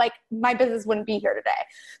that. Like, my business wouldn't be here today.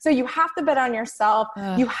 So you have to bet on yourself.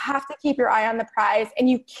 You have to keep your eye on the prize, and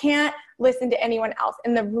you can't listen to anyone else.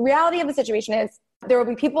 And the reality of the situation is there will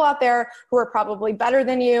be people out there who are probably better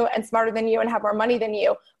than you and smarter than you and have more money than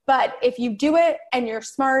you. But if you do it and you're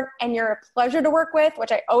smart and you're a pleasure to work with,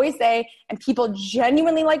 which I always say, and people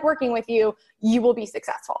genuinely like working with you, you will be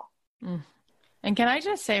successful. And can I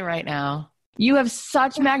just say right now, you have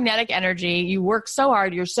such magnetic energy. You work so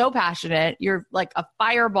hard. You're so passionate. You're like a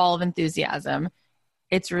fireball of enthusiasm.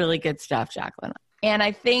 It's really good stuff, Jacqueline. And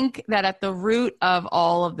I think that at the root of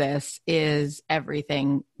all of this is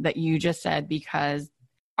everything that you just said, because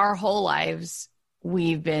our whole lives,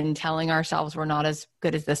 we've been telling ourselves we're not as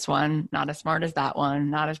good as this one, not as smart as that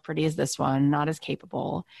one, not as pretty as this one, not as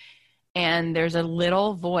capable. And there's a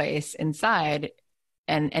little voice inside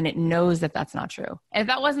and it knows that that's not true. And if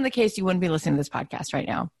that wasn't the case, you wouldn't be listening to this podcast right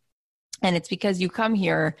now. And it's because you come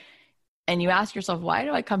here and you ask yourself, why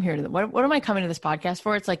do I come here? What am I coming to this podcast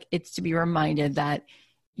for? It's like, it's to be reminded that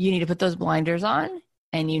you need to put those blinders on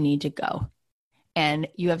and you need to go. And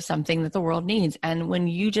you have something that the world needs. And when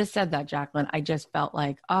you just said that, Jacqueline, I just felt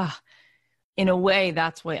like, in a way,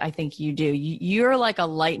 that's what I think you do. You're like a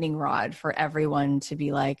lightning rod for everyone to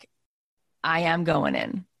be like, I am going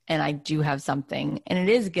in and I do have something. And it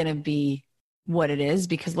is going to be what it is,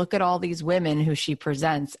 because look at all these women who she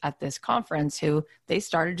presents at this conference who they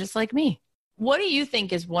started just like me. What do you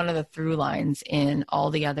think is one of the through lines in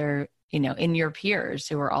all the other, in your peers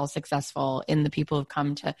who are all successful, in the people who've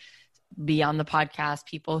come to be on the podcast,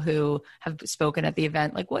 people who have spoken at the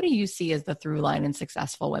event? Like, what do you see as the through line in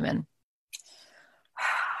successful women?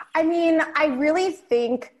 I mean, I really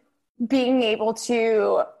think being able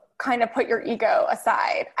to kind of put your ego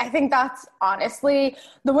aside. I think that's honestly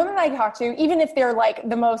the women I talk to, even if they're like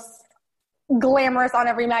the most glamorous on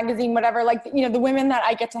every magazine, whatever, like, the women that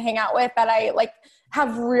I get to hang out with that I like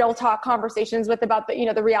have real talk conversations with about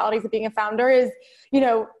the realities of being a founder is,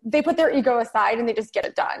 they put their ego aside and they just get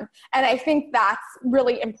it done. And I think that's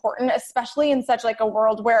really important, especially in such like a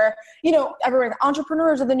world where, everyone's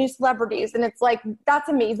entrepreneurs are the new celebrities. And it's like, that's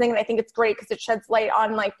amazing. And I think it's great because it sheds light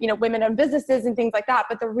on like, women-owned businesses and things like that.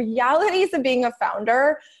 But the realities of being a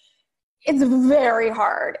founder, it's very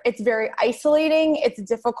hard. It's very isolating. It's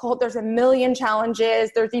difficult. There's a million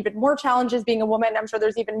challenges. There's even more challenges being a woman. I'm sure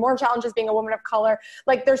there's even more challenges being a woman of color.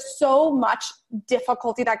 Like, there's so much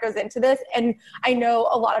difficulty that goes into this. And I know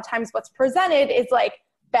a lot of times what's presented is like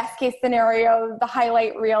best case scenario, the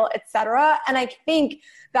highlight reel, etc. And I think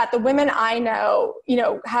that the women I know,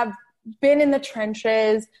 have been in the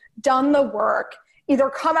trenches, done the work, either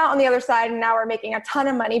come out on the other side and now are making a ton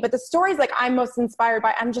of money. But the stories like I'm most inspired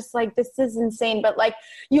by, I'm just like, this is insane. But like,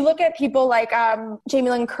 you look at people like Jamie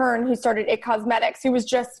Lynn Kern, who started It Cosmetics, who was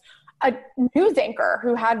just a news anchor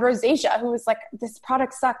who had rosacea, who was like, this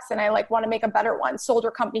product sucks and I like want to make a better one, sold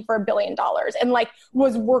her company for $1 billion and like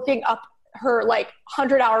was working up her like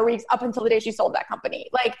 100-hour weeks up until the day she sold that company.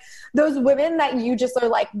 Like, those women that you just are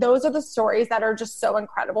like, those are the stories that are just so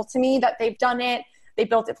incredible to me, that they've done it. They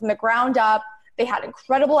built it from the ground up. They had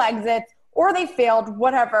incredible exits, or they failed,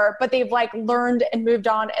 whatever, but they've like learned and moved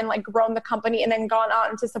on and like grown the company and then gone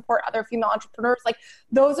on to support other female entrepreneurs. Like,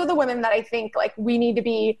 those are the women that I think like we need to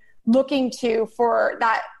be looking to for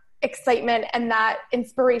that excitement and that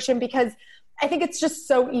inspiration, because I think it's just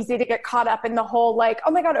so easy to get caught up in the whole like,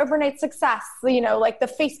 oh my God, overnight success, like the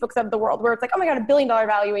Facebooks of the world where it's like, oh my God, $1 billion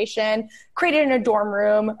valuation, created in a dorm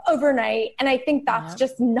room overnight. And I think that's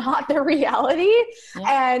just not the reality.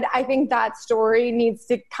 And I think that story needs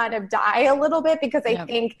to kind of die a little bit, because I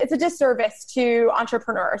think it's a disservice to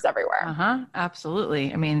entrepreneurs everywhere.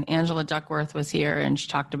 Absolutely. I mean, Angela Duckworth was here and she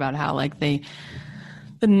talked about how like the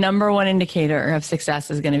number one indicator of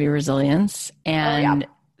success is going to be resilience. And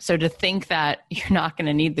so to think that you're not going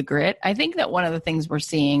to need the grit, I think that one of the things we're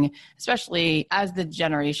seeing, especially as the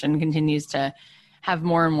generation continues to have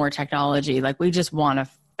more and more technology, like we just want a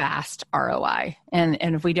fast ROI. And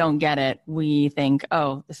if we don't get it, we think,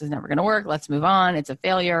 oh, this is never going to work. Let's move on. It's a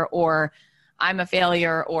failure, or I'm a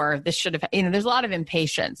failure, or this should have, there's a lot of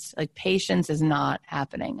impatience. Like, patience is not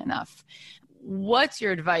happening enough. What's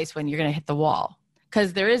your advice when you're going to hit the wall?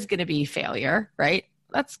 Because there is going to be failure, right?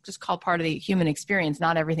 That's just called part of the human experience.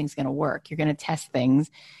 Not everything's going to work. You're going to test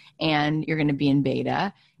things and you're going to be in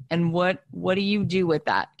beta. And what do you do with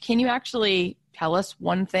that? Can you actually tell us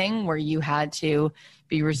one thing where you had to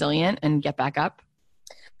be resilient and get back up?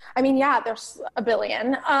 I mean, yeah, there's a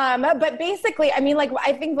billion. But basically, I mean, like,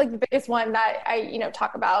 I think like the biggest one that I,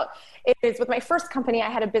 talk about is with my first company, I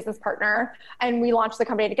had a business partner and we launched the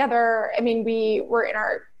company together. I mean, we were in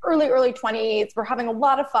our early 20s. We're having a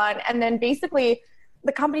lot of fun. And then basically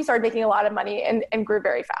the company started making a lot of money and grew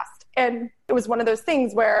very fast. And it was one of those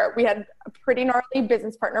things where we had a pretty gnarly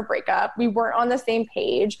business partner breakup. We weren't on the same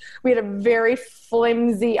page. We had a very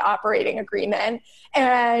flimsy operating agreement.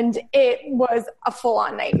 And it was a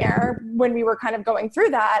full-on nightmare when we were kind of going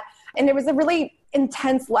through that. And it was a really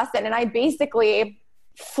intense lesson. And I basically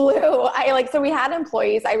flew. So we had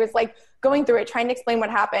employees. I was like going through it, trying to explain what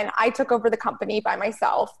happened. I took over the company by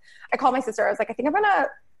myself. I called my sister. I was like, I think I'm going to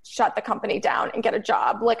shut the company down and get a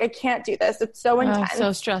job. Like, I can't do this. It's so intense.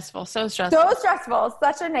 So stressful. Such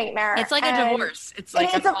a nightmare. It's like a divorce. It's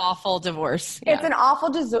like an awful divorce. Yeah. It's an awful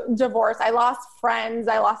divorce. I lost friends.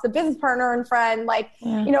 I lost a business partner and friend,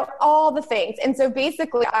 all the things. And so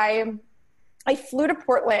basically I flew to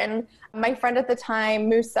Portland. My friend at the time,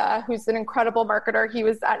 Musa, who's an incredible marketer, he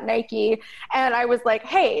was at Nike. And I was like,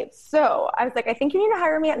 hey, I think you need to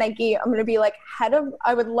hire me at Nike. I'm going to be like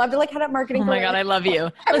I would love to head up marketing. Oh my God, I love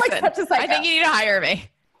you. I'm Listen, like such a psycho. I think you need to hire me.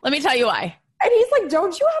 Let me tell you why. And he's like,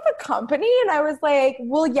 don't you have a company? And I was like,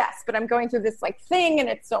 well, yes, but I'm going through this thing and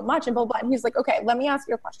it's so much and blah, blah. And he's like, okay, let me ask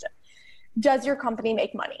you a question. Does your company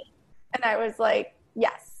make money? And I was like,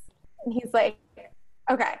 yes. And he's like,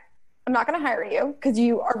 okay, I'm not going to hire you because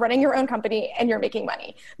you are running your own company and you're making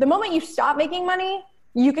money. The moment you stop making money,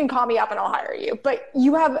 you can call me up and I'll hire you. But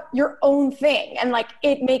you have your own thing and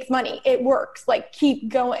it makes money. It works. Keep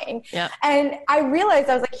going. Yeah. And I realized,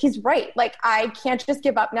 I was like, he's right. I can't just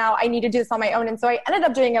give up now. I need to do this on my own. And so I ended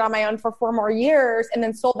up doing it on my own for 4 more years and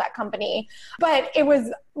then sold that company. But it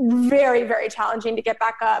was very, very challenging to get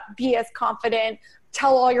back up, be as confident,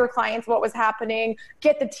 tell all your clients what was happening,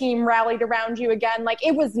 get the team rallied around you again.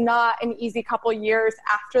 It was not an easy couple years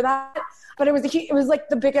after that, but it was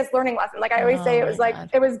the biggest learning lesson. I always say, it was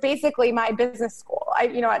it was basically my business school,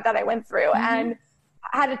 that I went through. Mm-hmm. And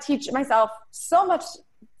I had to teach myself so much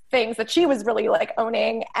things that she was really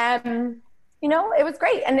owning. And, it was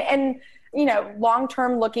great. And,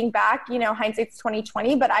 long-term looking back, hindsight's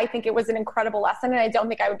 20/20, but I think it was an incredible lesson. And I don't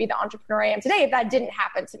think I would be the entrepreneur I am today if that didn't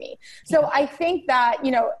happen to me. So I think that,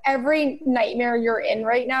 every nightmare you're in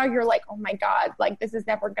right now, you're like, oh my God, this is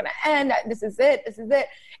never going to end. This is it.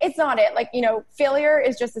 It's not it. Failure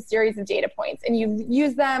is just a series of data points and you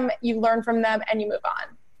use them, you learn from them, and you move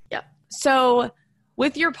on. Yeah. So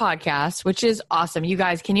with your podcast, which is awesome. You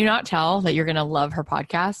guys, can you not tell that you're going to love her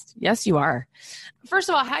podcast? Yes, you are. First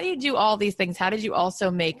of all, how do you do all these things? How did you also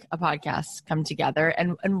make a podcast come together?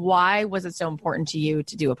 And why was it so important to you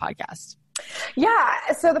to do a podcast?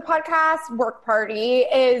 Yeah. So the podcast Work Party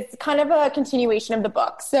is kind of a continuation of the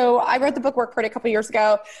book. So I wrote the book Work Party a couple of years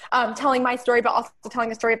ago, telling my story, but also telling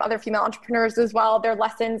the story of other female entrepreneurs as well, their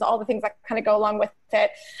lessons, all the things that kind of go along with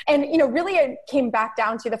it. And, really it came back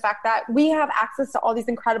down to the fact that we have access to all these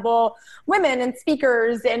incredible women and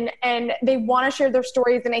speakers and they want to share their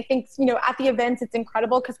stories. And I think, at the events, it's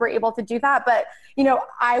incredible because we're able to do that. But,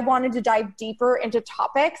 I wanted to dive deeper into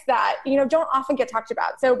topics that, don't often get talked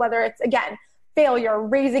about. So whether it's, again, failure,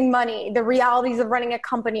 raising money, the realities of running a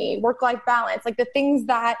company, work-life balance, the things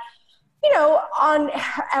that, on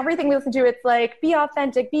everything we listen to, it's be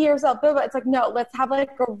authentic, be yourself, blah, blah. It's no, let's have a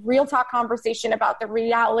real talk conversation about the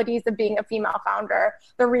realities of being a female founder,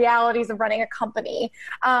 the realities of running a company.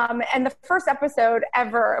 And the first episode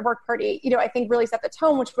ever at Work Party, I think really set the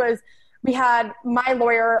tone, which was, we had my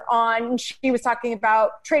lawyer on, she was talking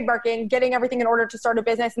about trademarking, getting everything in order to start a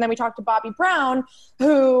business. And then we talked to Bobbi Brown,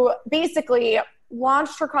 who basically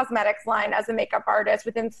launched her cosmetics line as a makeup artist.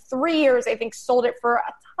 Within 3 years, I think sold it for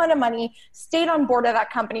a ton of money, stayed on board of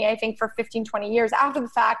that company, I think for 15, 20 years after the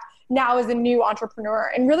fact, now is a new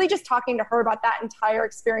entrepreneur. And really just talking to her about that entire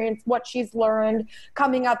experience, what she's learned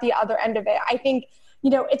coming out the other end of it. I think,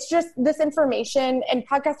 it's just this information, and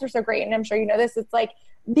podcasts are so great. And I'm sure this, it's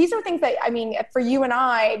these are things that, for you and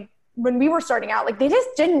I, when we were starting out, they just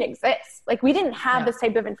didn't exist. We didn't have this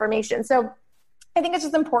type of information. So I think it's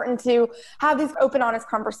just important to have these open, honest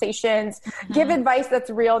conversations, give advice that's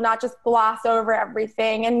real, not just gloss over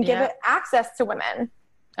everything, and give it access to women.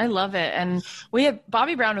 I love it. And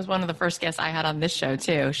Bobbi Brown was one of the first guests I had on this show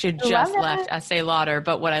too. She had just left Estee Lauder.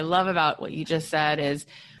 But what I love about what you just said is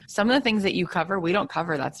some of the things that you cover, we don't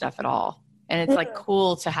cover that stuff at all. And it's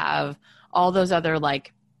cool to have all those other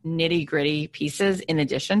nitty gritty pieces in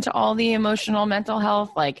addition to all the emotional mental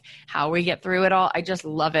health, how we get through it all. I just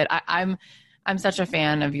love it. I'm such a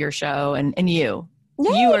fan of your show and you.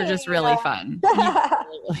 Yay! You are just really fun. You're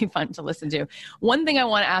really fun to listen to. One thing I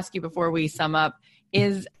want to ask you before we sum up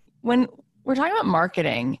is when we're talking about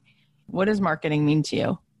marketing, what does marketing mean to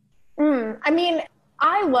you? I mean,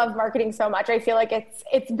 I love marketing so much. I feel like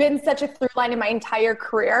it's been such a through line in my entire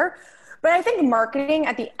career. But I think marketing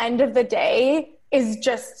at the end of the day is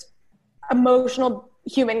just emotional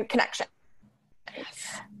human connection.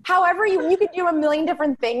 However, you could do a million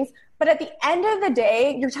different things, but at the end of the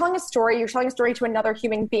day, you're telling a story to another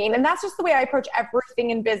human being. And that's just the way I approach everything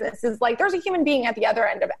in business, is like, there's a human being at the other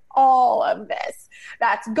end of all of this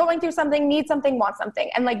that's going through something, needs something, wants something.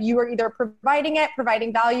 And like, you are either providing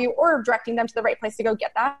value, or directing them to the right place to go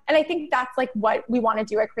get that. And I think that's like what we want to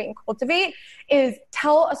do at Create and Cultivate, is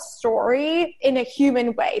tell a story in a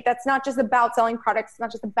human way. That's not just about selling products,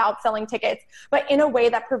 not just about selling tickets, but in a way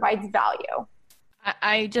that provides value.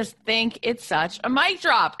 I just think it's such a mic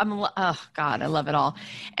drop. Oh God, I love it all.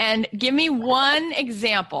 And give me one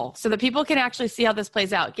example so that people can actually see how this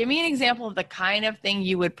plays out. Give me an example of the kind of thing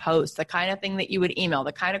you would post, the kind of thing that you would email,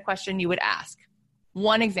 the kind of question you would ask.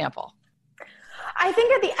 One example. I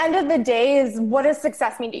think at the end of the day is, what does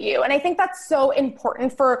success mean to you? And I think that's so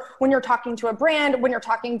important for when you're talking to a brand, when you're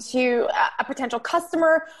talking to a potential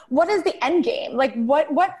customer. What is the end game? Like what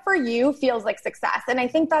for you feels like success? And I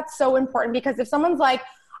think that's so important, because if someone's like,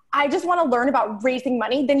 I just want to learn about raising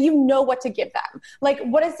money, then you know what to give them. Like,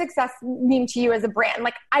 what does success mean to you as a brand?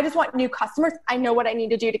 Like, I just want new customers. I know what I need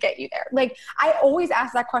to do to get you there. Like, I always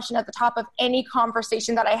ask that question at the top of any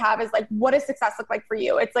conversation that I have, is like, what does success look like for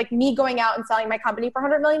you? It's like me going out and selling my company for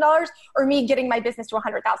 $100 million, or me getting my business to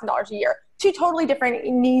 $100,000 a year. Two totally different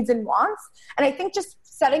needs and wants. And I think just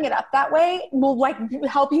setting it up that way will like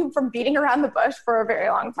help you from beating around the bush for a very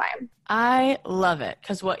long time. I love it,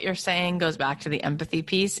 because what you're saying goes back to the empathy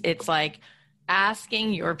piece. It's like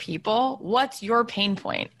asking your people, what's your pain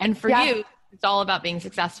point? And for you, it's all about being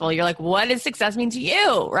successful. You're like, what does success mean to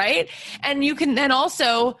you? Right. And you can then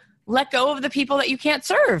also let go of the people that you can't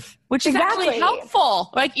serve, which is actually helpful.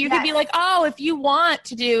 Like you could be like, oh, if you want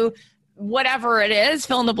to do whatever it is,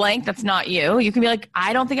 fill in the blank, that's not you. You can be like,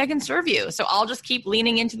 I don't think I can serve you. So I'll just keep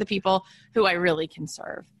leaning into the people who I really can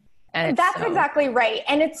serve. And that's exactly right.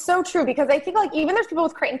 And it's so true, because I think like even there's people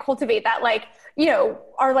with Create and Cultivate that like, you know,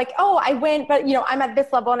 are like, oh, I went, but you know, I'm at this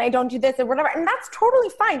level and I don't do this or whatever. And that's totally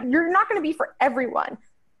fine. You're not going to be for everyone,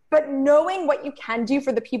 but knowing what you can do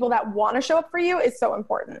for the people that want to show up for you is so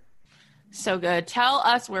important. So good. Tell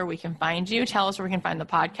us where we can find you. Tell us where we can find the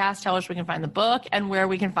podcast. Tell us where we can find the book, and where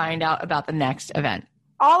we can find out about the next event.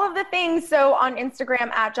 All of the things. So on Instagram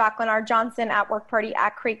at Jacqueline R. Johnson, at Work Party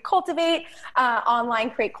at Create Cultivate,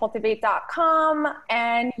 online createcultivate.com.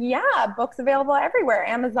 And books available everywhere.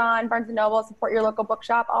 Amazon, Barnes & Noble, support your local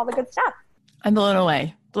bookshop, all the good stuff. I'm blown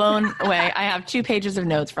away. I have 2 pages of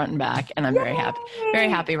notes front and back, and I'm very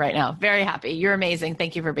happy right now. Very happy. You're amazing.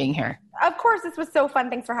 Thank you for being here. Of course. This was so fun.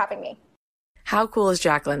 Thanks for having me. How cool is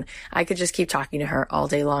Jacqueline? I could just keep talking to her all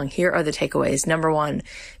day long. Here are the takeaways. Number 1,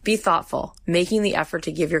 be thoughtful. Making the effort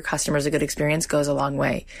to give your customers a good experience goes a long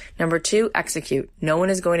way. Number 2, execute. No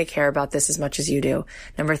one is going to care about this as much as you do.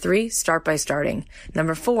 Number 3, start by starting.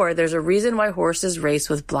 Number 4, there's a reason why horses race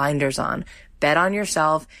with blinders on. Bet on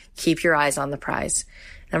yourself. Keep your eyes on the prize.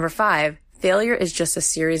 Number 5, failure is just a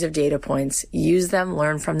series of data points. Use them,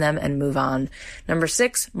 learn from them, and move on. Number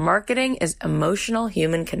 6, marketing is emotional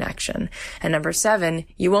human connection. And number 7,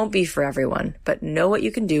 you won't be for everyone, but know what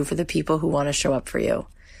you can do for the people who want to show up for you.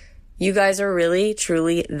 You guys are really,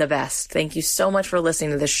 truly the best. Thank you so much for listening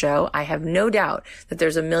to this show. I have no doubt that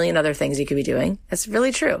there's a million other things you could be doing. It's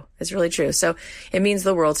really true. It's really true. So it means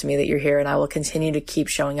the world to me that you're here, and I will continue to keep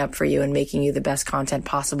showing up for you and making you the best content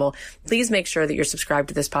possible. Please make sure that you're subscribed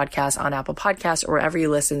to this podcast on Apple Podcasts or wherever you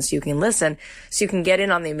listen, so you can get in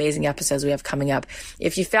on the amazing episodes we have coming up.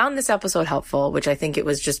 If you found this episode helpful, which I think it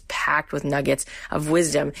was just packed with nuggets of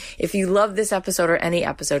wisdom, if you love this episode or any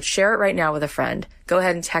episode, share it right now with a friend. Go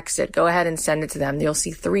ahead and text it. Go ahead and send it to them. You'll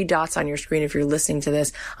see 3 dots on your screen if you're listening to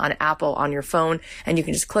this on Apple on your phone, and you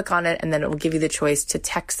can just click on it, and then it will give you the choice to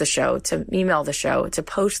text the show, to email the show, to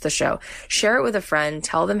post the show. Share it with a friend.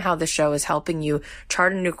 Tell them how the show is helping you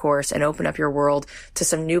chart a new course and open up your world to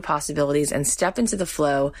some new possibilities and step into the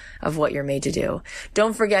flow of what you're made to do.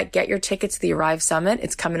 Don't forget, get your tickets to the Arrive Summit.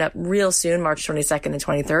 It's coming up real soon, March 22nd and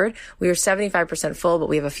 23rd. We are 75% full, but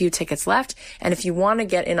we have a few tickets left. And if you want to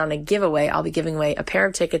get in on a giveaway, I'll be giving away a pair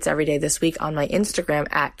of tickets every day this week on my Instagram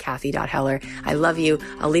at Kathy.Heller. I love you.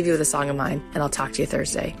 I'll leave you with a song of mine, and I'll talk to you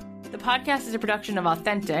Thursday. The podcast is a production of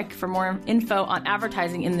Authentic. For more info on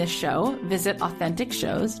advertising in this show, visit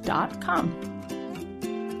AuthenticShows.com.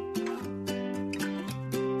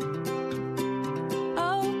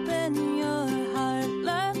 Open your heart,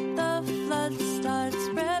 let the flood start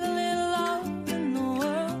spreading.